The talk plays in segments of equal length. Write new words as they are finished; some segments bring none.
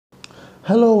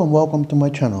Hello and welcome to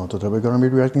my channel. Today we're going to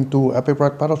be reacting to Epic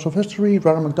Rap Battles of History,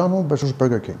 Ronald McDonald versus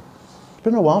Burger King. It's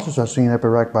been a while since I've seen Epic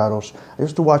Rap Battles. I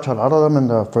used to watch a lot of them in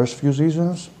the first few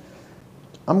seasons.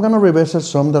 I'm going to revisit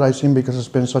some that I've seen because it's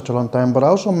been such a long time, but I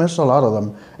also missed a lot of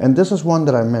them. And this is one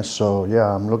that I missed, so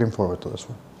yeah, I'm looking forward to this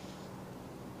one.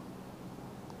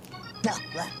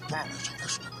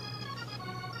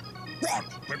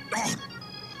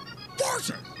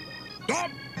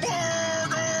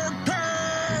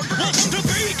 Welcome to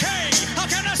BK! How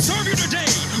can I serve you today?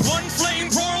 One flame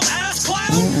broiled ass clown?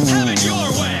 Have it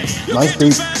your way! You Nice can't do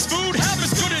beat. fast food half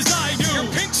as good as I do! Your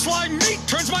pink slime meat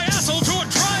turns my asshole to a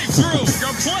drive-thru!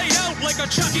 You're played out like a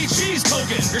Chuck E. Cheese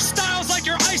token! Your style's like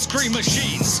your ice cream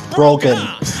machines! Broken.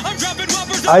 I'm dropping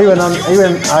rubbers I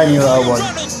knew that one.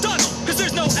 Ronald McDonald, cause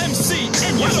there's no MC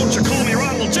in you. Why don't you call me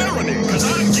Ronald Jeremy? Cause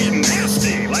I'm getting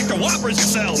nasty! Like the Whoppers you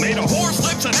sell, made of horse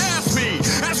lips and ass me!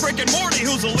 Ask Rick and Morty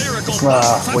who's a lyrical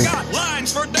boss. I got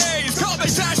lines for days, call me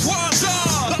Tashwanza.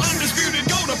 The undisputed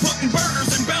go to putting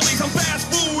burgers in bellies of fast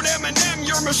food. M&M,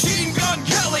 your machine gun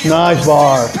Kelly. Nice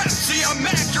bar. Pepsi, I'm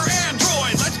Mac, your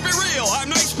Android. Let's be real, I'm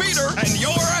Nice Peter, and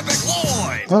you're Epic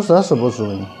Lloyd. What's that supposed to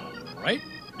mean? Right?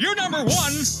 You're number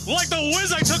one, like the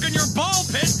whiz I took in your ball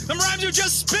pit. Them rhymes you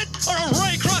just spit are a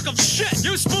Ray Kroc of shit.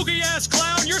 You spooky ass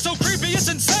clown, you're so creepy it's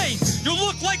insane. You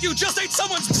look like you just ate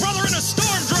someone's brother in a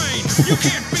storm drain. You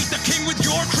can't beat the king with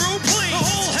your crew, please. The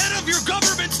whole head of your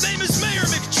government's name is Mayor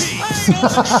McCheese. I ain't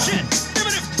all that shit,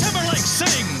 even if Timberlake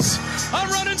sings. I'm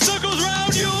running circles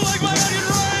around you like my onion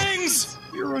rings.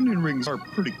 Your onion rings are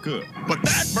pretty good. But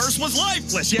that verse was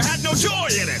lifeless, you had no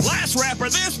joy in it. Last rapper,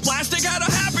 this plastic had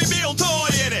a Happy Meal toy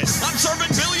in it. I'm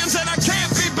serving billions and I can't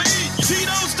be beat.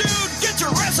 Cheetos, dude, get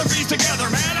your recipes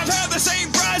together, man. I've had the same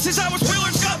fries since I was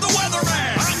Wheeler's got the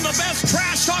weatherman. I'm the best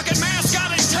trash-talking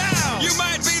mascot in town. You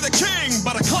might be the king,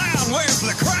 but a clown wears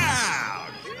the crowd.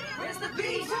 Where's the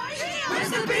beef? Where's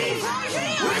the beef?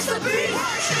 Where's the beef?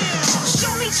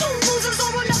 Show me two losers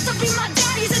or enough to be my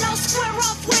daddies, and I'll square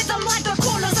off with them like the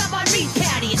corners of my meat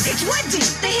patties. It's Wendy,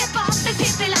 the hip-hop and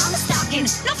pippin' I'm stocking.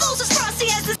 No fools as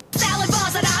frosty as the salad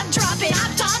bars that I'm dropping.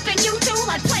 I'm topping you two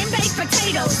like plain baked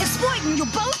potatoes, exploiting you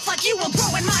both like you were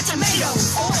growing my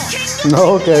tomatoes.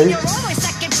 Okay. You're always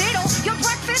second fiddle. Your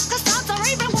breakfast croissants are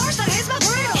even worse than his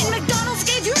McGriddle. And McDonald's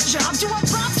gave you a job to a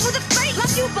box with a fate,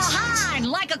 left you behind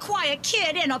like a quiet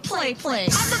kid in a play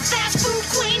place. I'm the fast food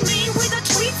queen, me with a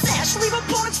tweet sash. Leave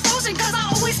reports frozen cause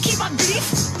I always keep my beef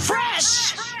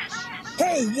fresh.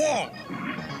 Hold on.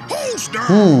 Who's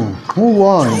down? Who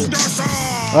won? Hold us up.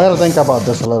 I gotta think about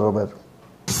this a little bit.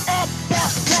 Up.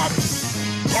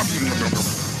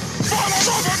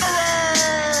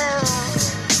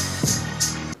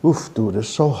 Oof, dude, it's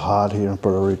so hot here in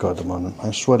Puerto Rico at the moment.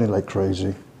 I'm sweating like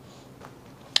crazy.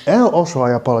 And also,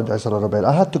 I apologize a little bit.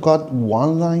 I had to cut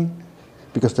one line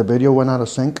because the video went out of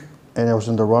sync and it was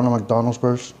in the Ronald McDonald's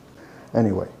verse.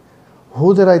 Anyway,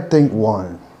 who did I think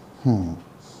won?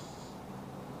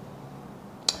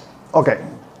 Okay,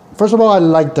 first of all, I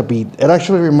like the beat. It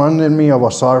actually reminded me of a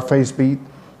Czarface beat.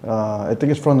 I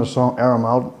think it's from the song Air 'Em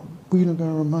Out. We gonna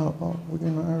air 'em out, oh, we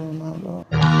gonna air 'em out.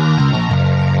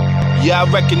 Yeah, I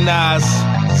recognize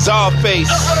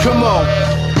Czarface. Come on.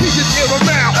 He just hear him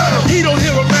out. He don't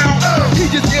hear him out. He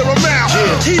just hear him out.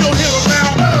 He don't hear him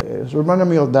out. It reminded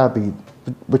me of that beat,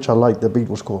 which I liked. The beat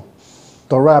was cool.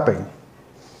 The rapping.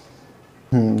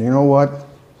 You know what?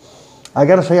 I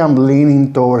gotta say I'm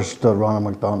leaning towards the Ronald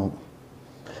McDonald.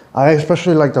 I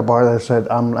especially like the bar that said,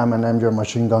 I'm Eminem, your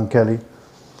Machine Gun Kelly.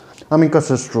 I mean,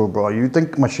 cause it's true, bro. You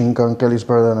think Machine Gun Kelly's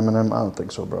better than Eminem? I don't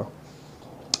think so, bro.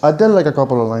 I did like a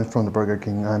couple of lines from the Burger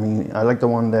King. I mean, I like the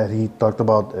one that he talked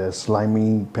about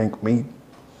slimy pink meat.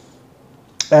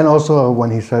 And also when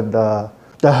he said, the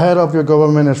head of your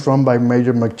government is run by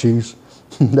Major McCheese.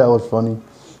 That was funny.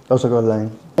 That was a good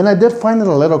line. And I did find it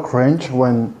a little cringe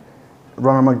when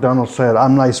Ronald McDonald said,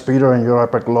 I'm Nice Peter and you're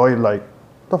Epic Lloyd. Like,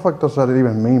 what the fuck does that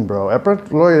even mean, bro?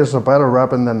 Epic Lloyd is a better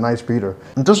rapping than Nice Peter.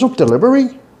 In terms of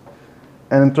delivery,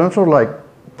 and in terms of like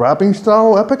rapping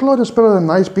style, Epic Lloyd is better than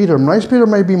Nice Peter. Nice Peter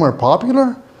may be more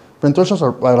popular, but in terms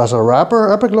of as a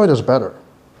rapper, Epic Lloyd is better.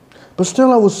 But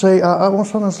still, I would say, I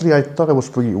thought it was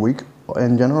pretty weak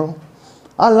in general.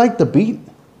 I liked the beat,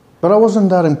 but I wasn't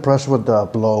that impressed with the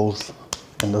blows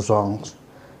in the songs.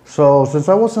 So since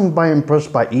I wasn't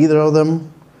impressed by either of them,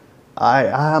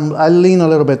 I lean a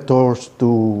little bit towards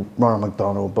to Ronald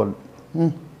McDonald, but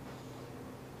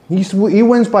he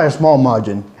wins by a small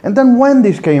margin. And then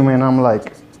Wendy's came in, I'm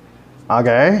like,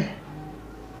 okay.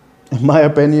 In my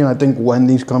opinion, I think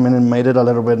Wendy's come in and made it a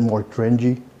little bit more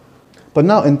cringy. But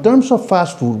now, in terms of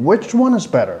fast food, which one is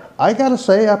better? I gotta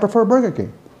say, I prefer Burger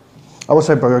King. I would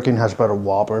say Burger King has better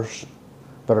Whoppers.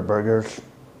 better burgers,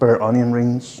 better onion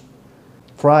rings.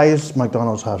 Fries,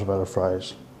 McDonald's has better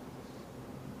fries.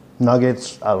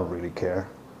 Nuggets, I don't really care.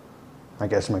 I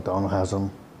guess McDonald's has them.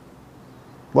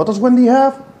 What does Wendy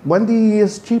have? Wendy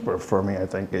is cheaper for me, I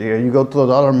think. You go to the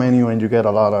dollar menu and you get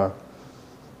a lot of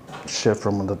shit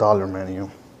from the dollar menu.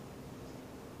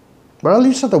 But at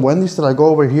least at the Wendy's that I go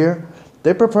over here,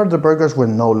 they prefer the burgers with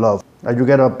no love. Like you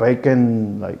get a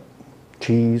bacon, like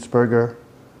cheeseburger,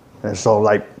 and so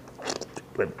like.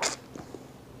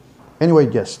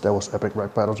 Anyway, yes, that was epic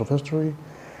rap battles of history.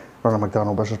 Ronald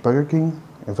McDonald versus Burger King.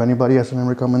 If anybody has any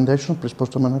recommendations, please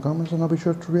post them in the comments and I'll be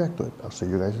sure to react to it. I'll see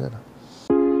you guys later.